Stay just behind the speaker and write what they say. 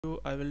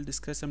I will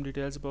discuss some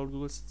details about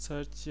Google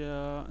search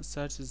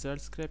result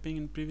scraping.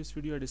 In previous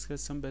video I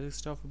discussed some basic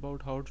stuff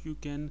about how you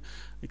can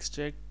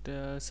extract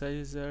search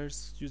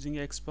results using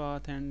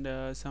XPath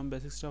and some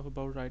basic stuff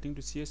about writing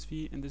to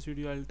CSV. In this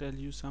video I'll tell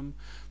you some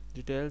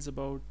details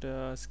about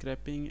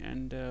scraping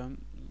and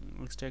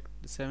extract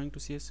saving to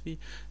CSV.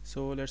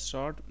 So let's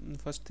start.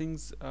 First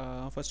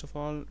of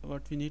all,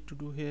 what we need to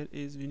do here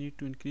is we need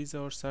to increase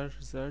our search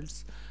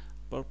results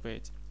per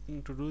page.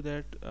 To do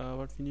that,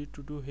 what we need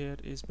to do here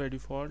is, by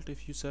default,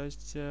 if you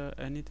search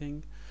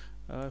anything,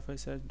 if I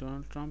search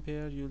Donald Trump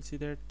here, you'll see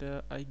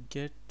that I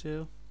get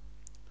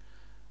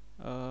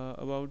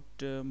about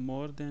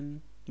more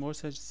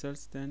search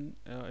results than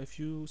if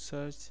you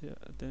search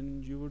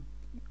then you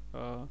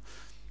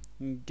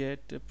would get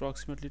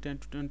approximately 10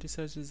 to 20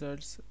 search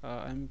results.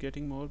 I'm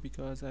getting more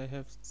because I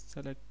have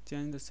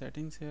changed the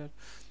settings here.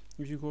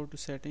 If you go to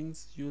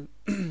settings, you'll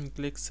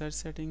click search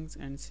settings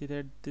and see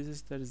that this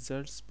is the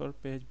results per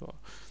page bar.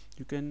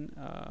 You can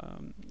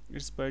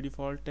it's by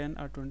default 10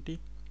 or 20,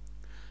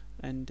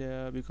 and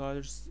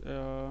because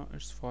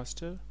it's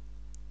faster,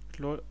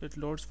 it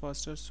loads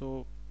faster,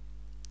 so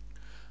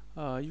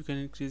you can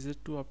increase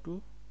it to up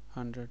to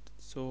 100.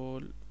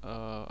 So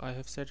I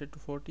have set it to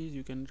 40.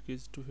 You can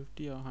increase it to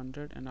 50 or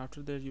 100, and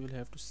after that you will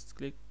have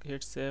to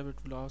hit save. It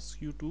will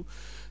ask you to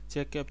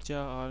check captcha,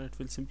 or it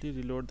will simply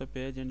reload the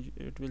page and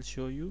it will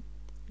show you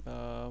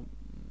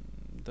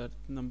the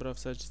number of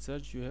search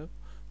results you have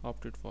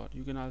opted for.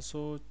 You can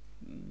also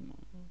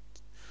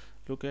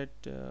look at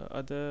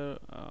other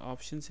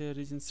options here,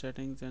 region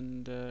settings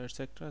and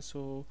etc.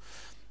 So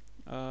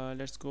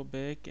let's go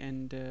back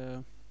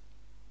and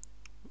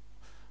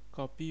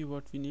copy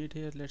what we need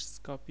here. Let's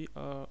copy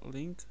a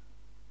link.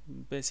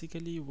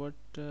 Basically what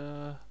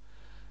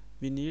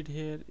we need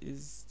here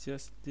is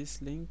just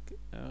this link.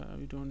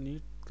 We don't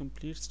need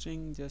complete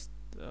string, just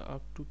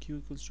up to q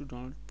equals to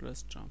Donald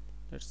plus Trump.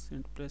 Let's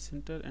press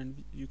enter,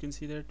 and you can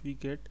see that we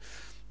get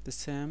the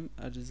same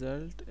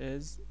result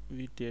as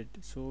we did.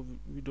 So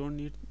we don't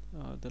need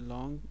the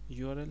long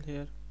URL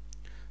here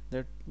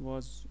that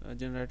was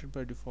generated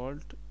by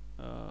default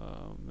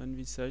when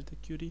we search the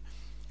query.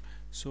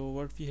 So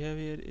what we have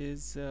here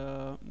is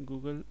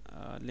Google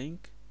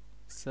link,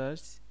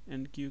 search,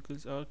 and q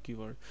equals our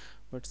keyword,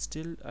 but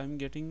still I'm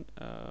getting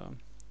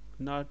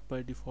not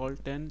by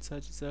default 10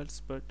 search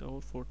results but over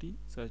 40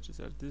 search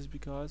results. This is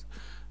because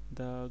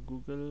the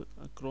Google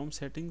Chrome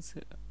settings,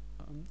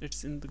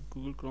 it's in the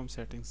Google Chrome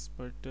settings,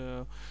 but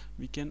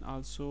we can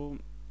also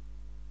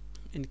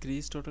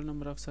increase total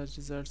number of search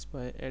results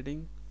by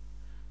adding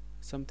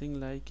something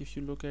like, if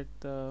you look at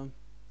the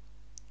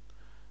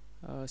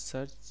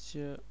search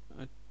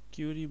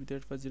query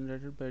that was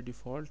generated by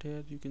default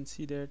here, you can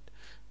see that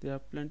there are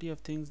plenty of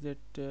things that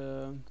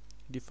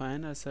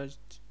define a search,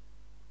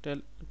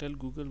 tell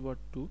Google what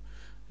to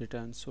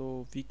return.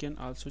 So we can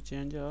also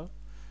change our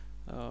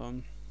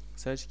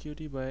search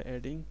query by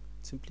adding,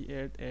 simply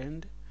add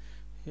and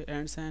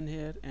sign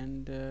here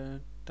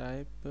and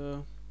type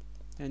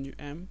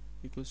num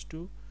equals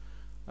to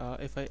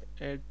if I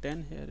add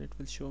 10 here, it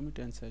will show me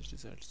 10 search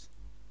results.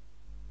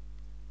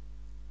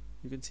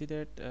 You can see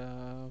that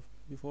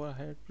before I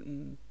had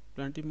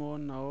plenty more,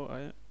 now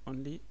I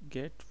only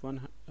get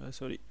 10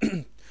 search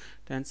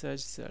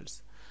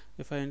results.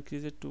 If I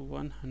increase it to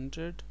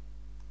 100,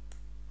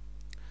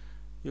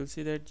 you'll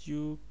see that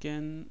you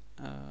can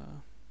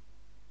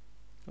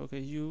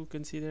you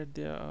can see that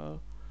there are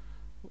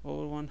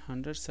over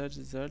 100 search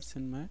results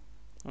on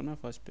my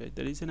first page.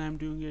 The reason I'm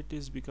doing it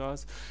is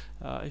because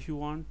if you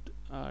want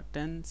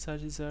 10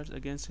 search results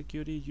against a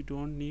query, you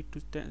don't need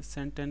to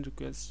send 10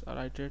 requests or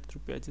iterate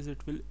through pages. It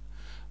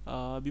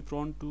will be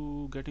prone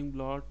to getting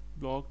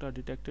blocked or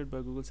detected by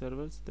Google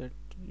servers that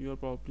you are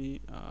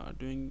probably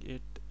doing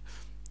it,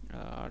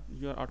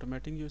 you are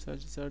automating your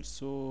search results.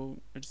 So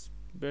it's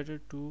better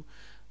to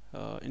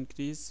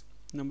increase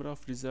number of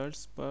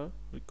results per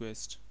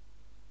request.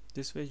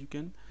 This way you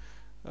can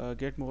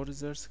get more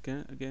results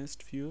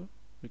against fewer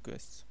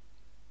requests.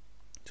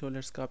 So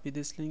let's copy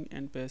this link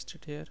and paste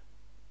it here.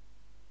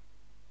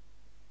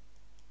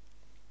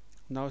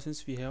 Now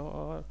since we have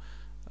our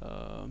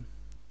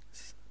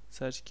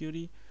search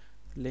query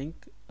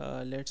link,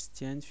 let's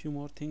change few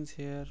more things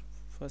here.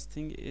 First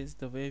thing is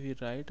the way we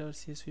write our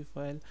CSV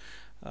file.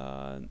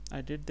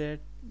 I did that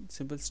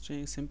simple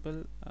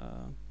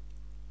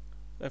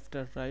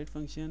after write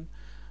function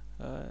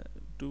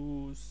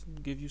to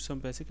give you some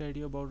basic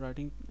idea about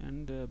writing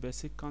and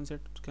basic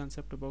concept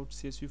about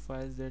CSV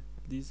files, that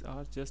these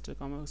are just a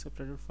comma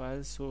separated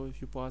files. So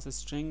if you pass a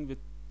string with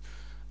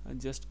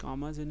just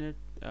commas in it,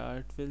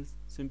 it will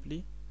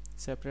simply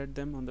separate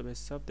them on the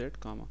basis of that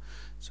comma.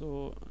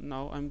 So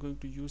now I'm going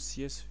to use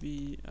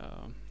CSV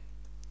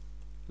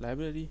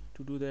library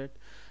to do that.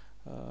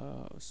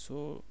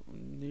 So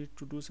need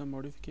to do some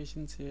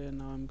modifications here.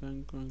 Now I'm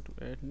going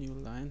to add new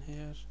line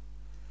here,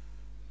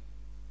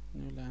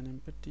 new line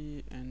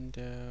empty, and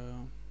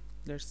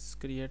let's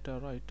create a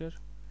writer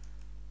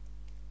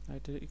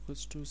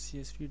equals to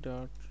CSV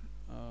dot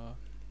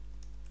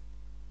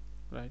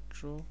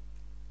write row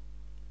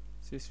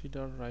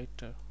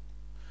csv.writer,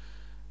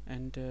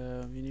 and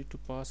we need to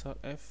pass our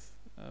f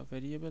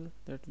variable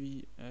that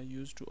we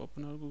use to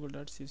open our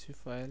google.csv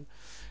file,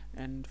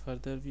 and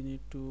further we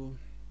need to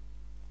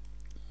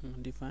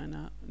define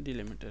a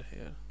delimiter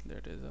here,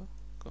 that is a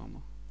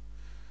comma.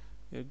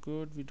 We're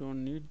good, we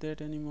don't need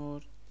that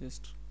anymore,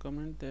 just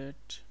comment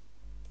that,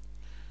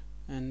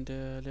 and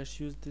let's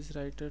use this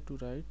writer to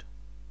write.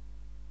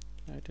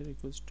 Writer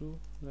equals to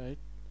write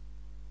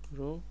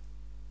row,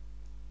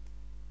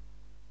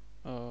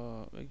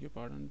 beg your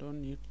pardon,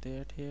 don't need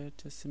that here,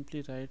 just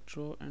simply write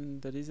row.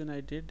 And the reason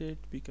I did it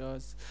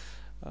because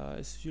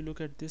if you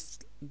look at this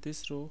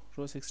row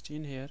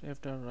 16 here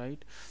after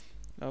write,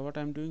 what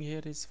I'm doing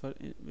here is for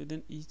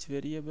within each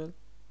variable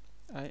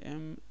I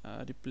am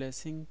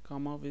replacing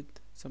comma with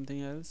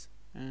something else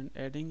and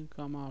adding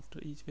comma after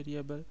each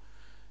variable,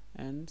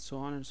 and so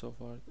on and so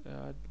forth.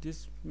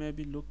 This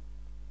maybe look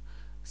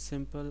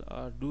simple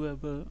or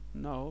doable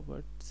now,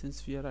 but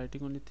since we are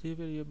writing only 3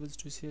 variables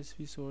to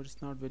CSV, so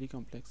it's not very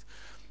complex.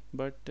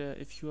 But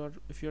if you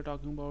are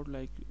talking about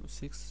like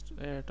 6,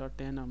 8 or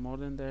 10 or more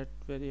than that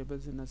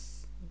variables in a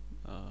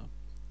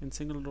in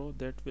single row,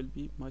 that will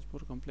be much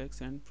more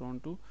complex and prone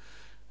to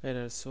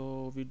errors,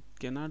 so we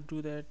cannot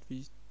do that.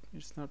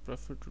 It's not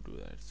preferred to do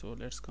that, so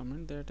let's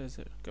comment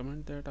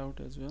that out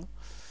as well,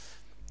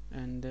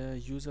 and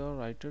use our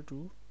writer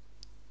to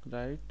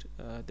write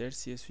that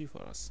CSV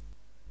for us.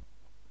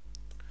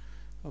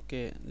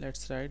 Okay,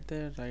 let's write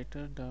the write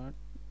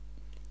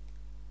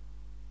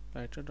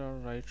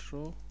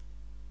row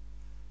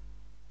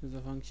is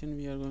the function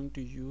we are going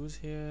to use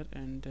here,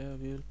 and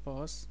we will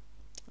pass,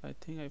 I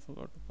think I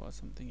forgot to pass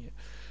something here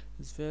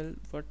as well,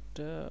 but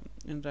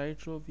in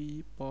write row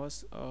we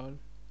pass all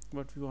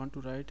what we want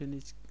to write in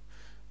each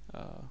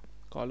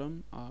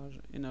column, or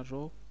in a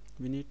row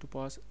we need to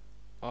pass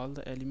all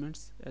the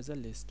elements as a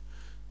list.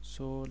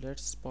 So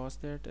let's pass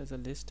that as a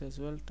list as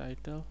well,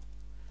 title,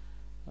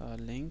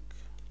 link,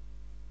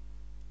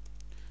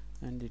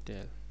 and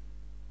detail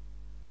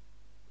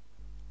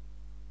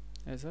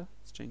as a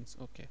strings.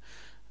 Okay,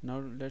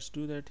 now let's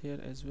do that here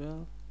as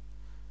well.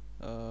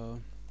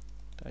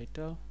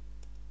 Title,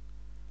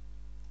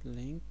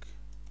 link,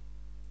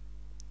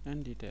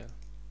 and detail.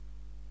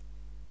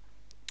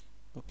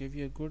 Okay,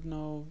 we are good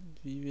now.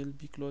 We will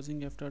be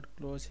closing after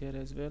close here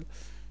as well,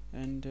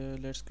 and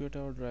let's quit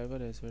our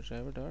driver as well,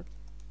 driver dot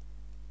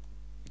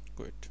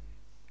quit.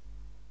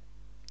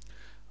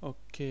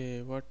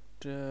 Okay, what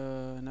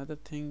another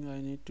thing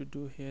I need to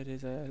do here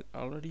is I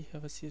already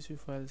have a CSV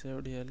file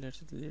saved here. Let's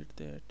delete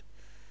that.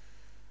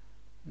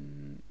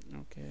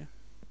 Okay,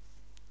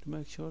 to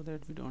make sure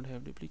that we don't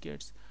have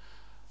duplicates.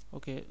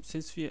 Okay,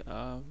 since we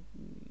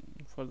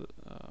for the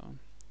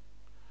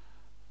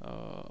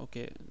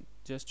okay,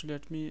 just to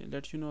let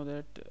you know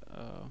that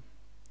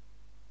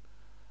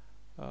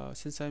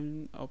since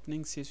I'm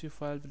opening CSV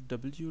file with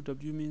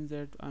w means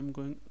that I'm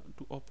going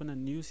to open a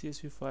new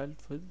CSV file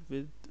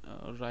with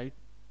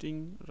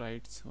writing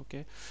rights.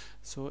 Okay,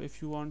 so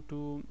if you want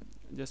to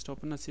just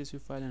open a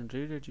CSV file and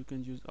read it, you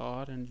can use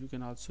R, and you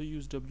can also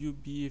use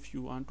WB if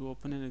you want to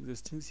open an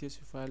existing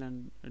CSV file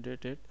and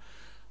edit it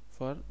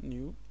for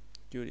new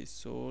queries.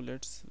 So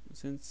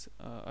since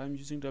I'm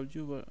using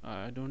W,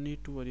 I don't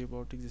need to worry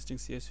about existing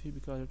CSV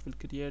because it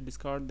will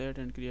discard that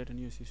and create a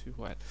new CSV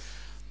file.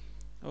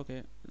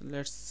 Okay,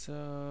 let's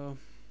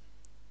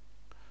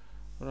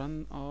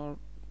run our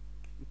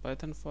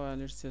Python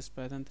file. It's just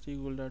python3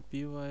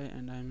 google.py,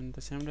 and I'm in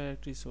the same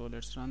directory, so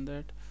let's run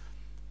that.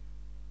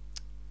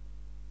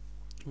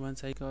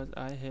 Because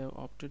I have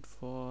opted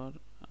for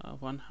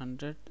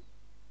 100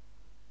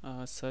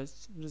 search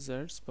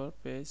results per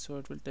page, so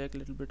it will take a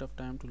little bit of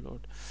time to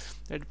load.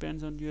 That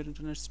depends on your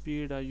internet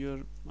speed or your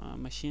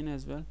machine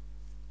as well.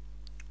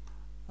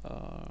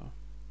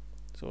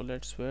 So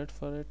let's wait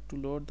for it to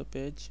load the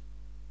page.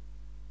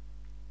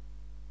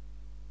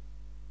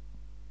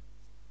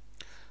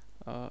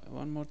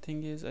 One more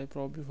thing is I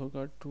probably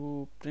forgot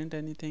to print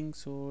anything,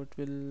 so it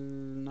will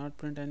not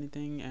print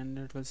anything and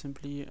it will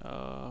simply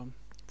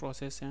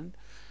process and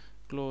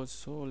close.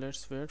 So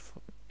let's wait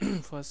for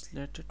first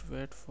let it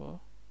wait for.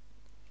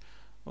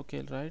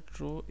 Okay, right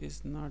row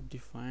is not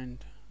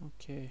defined.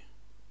 Okay,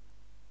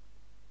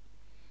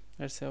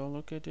 let's have a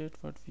look at it,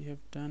 what we have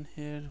done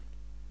here.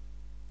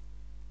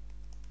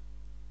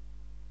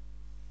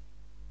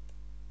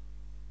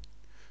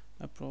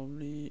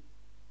 Probably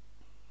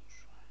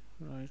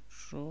right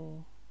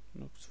row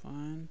looks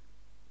fine.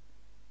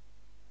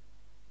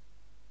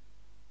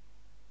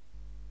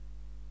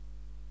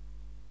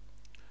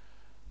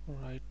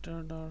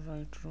 Writer dot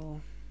right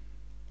row,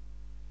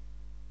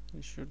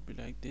 it should be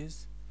like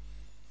this.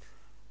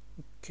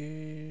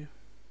 Okay,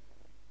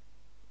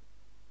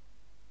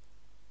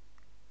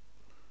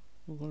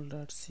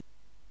 google.c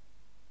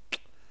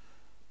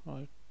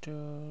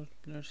writer,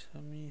 let's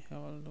me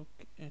have a look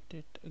at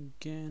it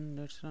again.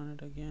 Let's run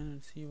it again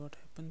and see what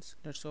happens.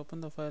 Let's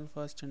open the file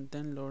first and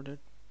then load it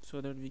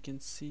so that we can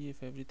see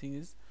if everything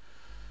is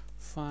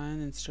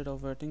fine instead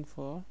of waiting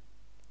for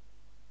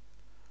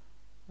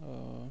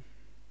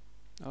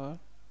our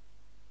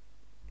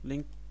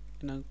link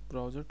in a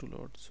browser to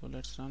load. So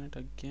let's run it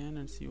again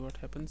and see what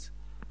happens.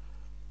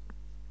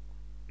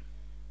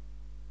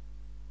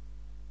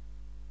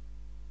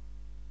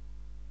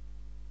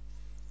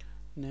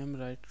 Name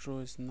right row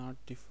is not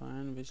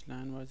defined. Which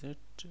line was it?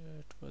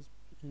 It was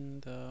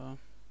in the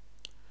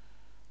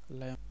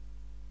line.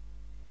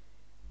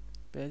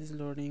 Page is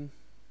loading.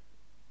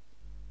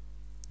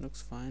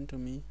 Looks fine to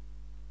me.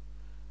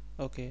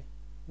 Okay,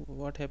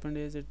 what happened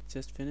is it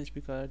just finished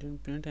because I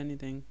didn't print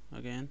anything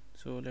again.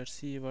 So let's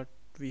see what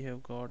we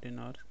have got in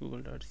our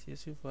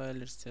google.csv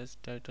file. It's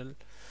just title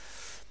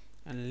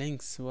and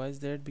links. Why is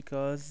that?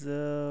 Because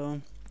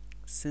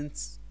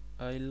since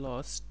I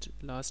lost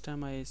last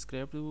time I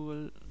scraped the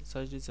Google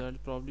search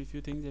result, probably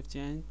few things have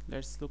changed.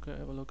 Let's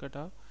have a look at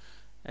our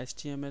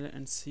HTML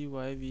and see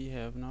why we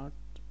have not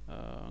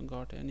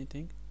got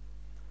anything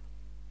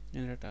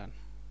in return.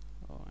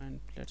 And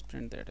let's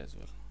print that as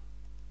well.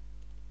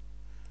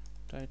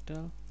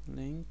 Title,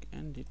 link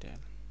and detail.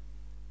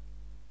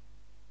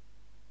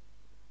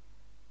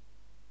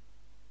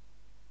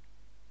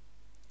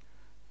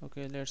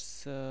 Okay,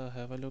 let's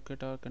have a look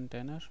at our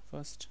container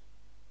first.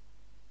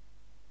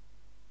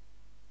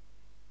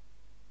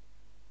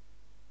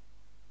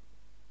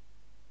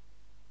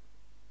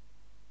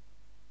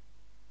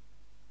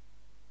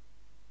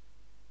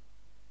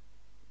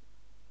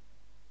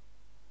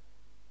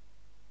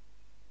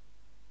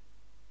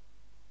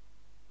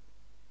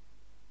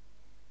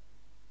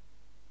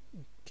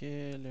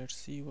 Okay, let's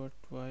see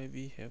why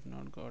we have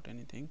not got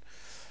anything.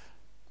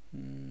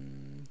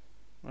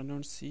 I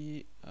don't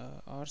see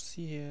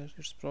RC here.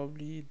 It's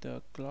probably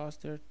the class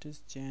that is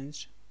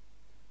changed.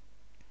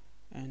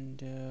 And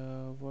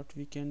what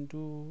we can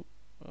do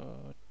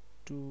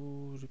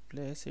to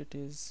replace it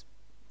is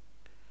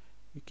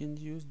we can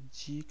use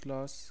G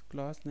class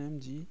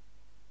name G,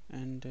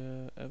 and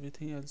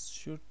everything else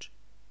should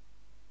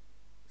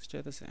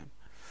stay the same.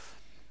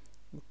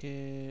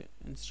 Okay,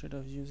 instead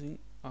of using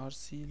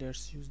RC,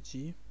 let's use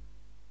G,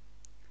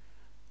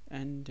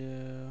 and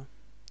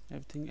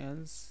everything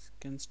else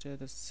can stay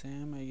the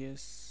same, I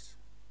guess.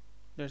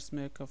 Let's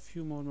make a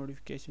few more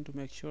modifications to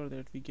make sure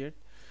that we get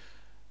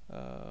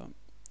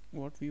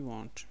what we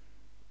want.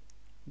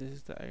 This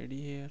is the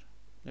ID here.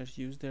 Let's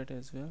use that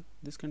as well.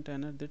 This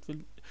container,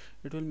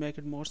 it will make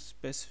it more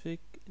specific.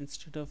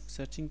 Instead of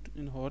searching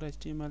in whole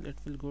HTML, it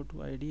will go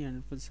to ID and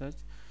it will search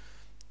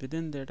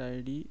within that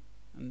ID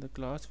and the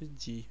class with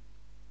G.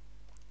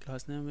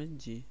 Class name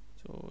is G.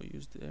 So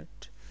use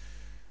that.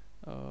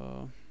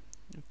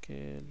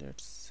 Okay,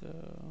 let's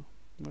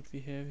what we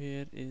have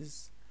here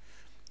is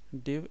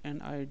div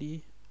and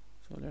ID.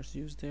 So let's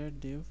use that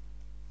div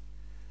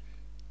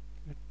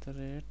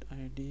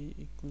 @ID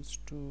equals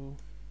to,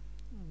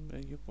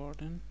 beg your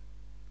pardon,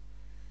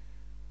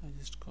 I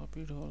just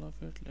copied all of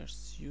it.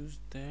 Let's use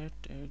that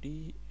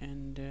ID,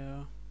 and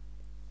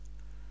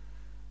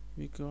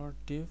we got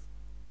div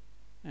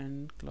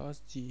and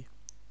class G.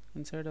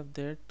 Inside of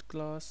that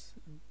class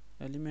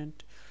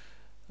element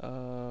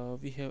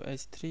we have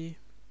h3,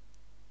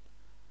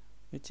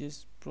 which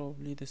is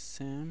probably the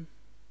same.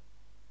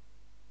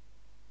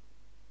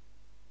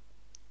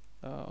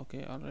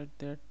 Okay, alright,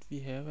 that we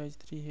have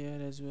h3 here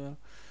as well.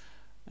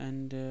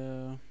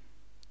 And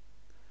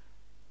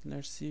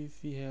let's see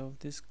if we have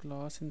this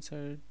class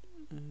inside.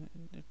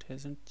 It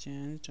hasn't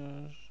changed,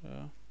 or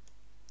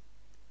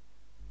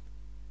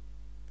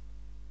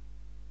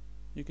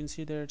you can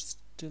see that it's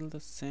still the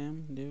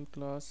same. Div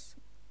class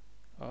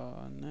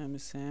name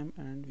is same,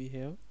 and we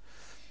have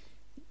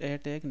a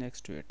tag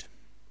next to it.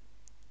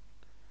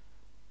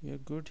 We are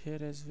good here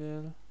as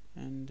well.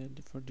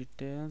 And for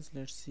details,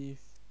 let's see if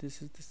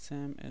this is the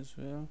same as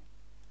well.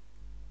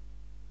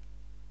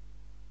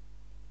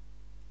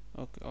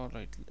 Okay,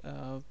 alright,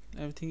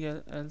 everything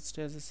else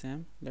stays the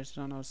same. Let's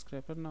run our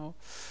scraper now.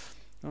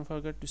 Don't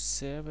forget to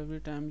save every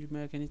time you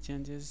make any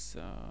changes,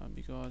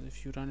 because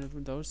if you run it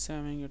without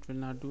saving, it will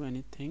not do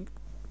anything.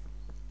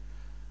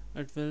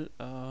 It will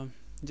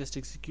just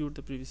execute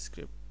the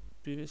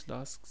previous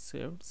last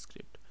saved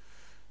script.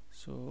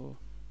 So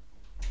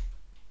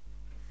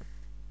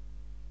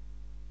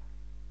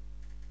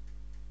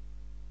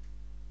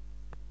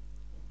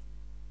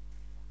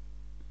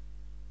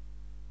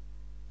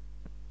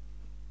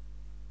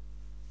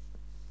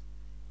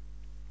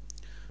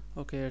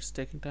okay, it's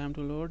taking time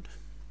to load.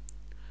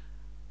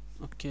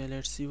 Okay,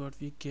 let's see what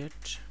we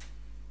get.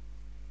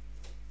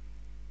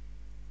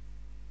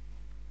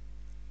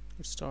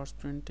 It starts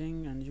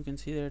printing, and you can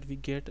see that we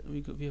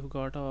have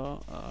got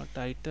a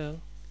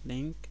title,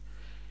 link,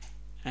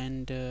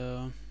 and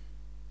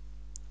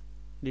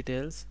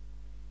details.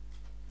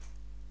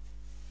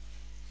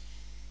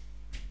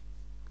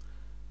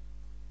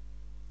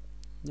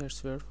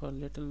 Let's wait for a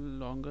little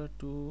longer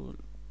to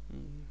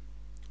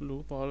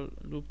loop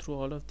through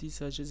all of these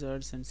search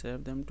results and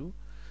save them to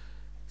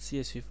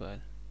CSV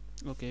file.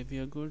 Okay, we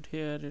are good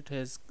here. It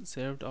has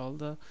saved all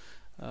the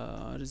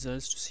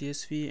results to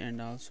CSV, and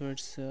also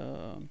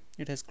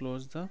it has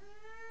closed the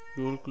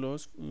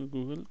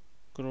Google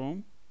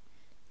Chrome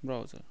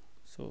browser.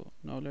 So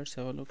now let's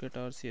have a look at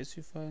our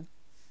CSV file.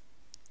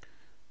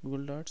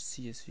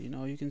 google.csv.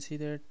 Now you can see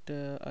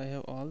that I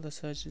have all the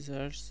search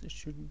results. It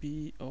should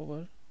be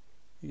over.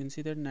 You can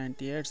see that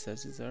 98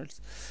 search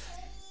results.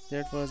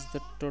 That was the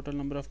total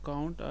number of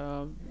count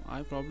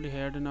I probably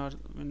had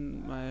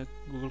in my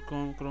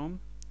Google Chrome.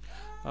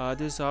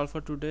 This is all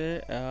for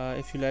today.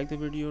 If you like the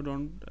video,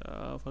 don't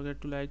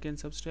forget to like and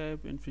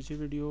subscribe. In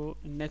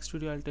next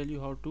video I'll tell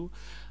you how to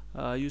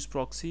use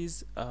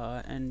proxies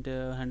and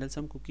handle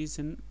some cookies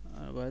in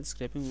while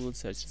scraping Google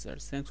search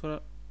results. Thanks for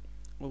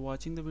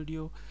watching the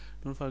video.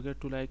 Don't forget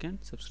to like and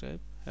subscribe.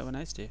 Have a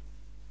nice day.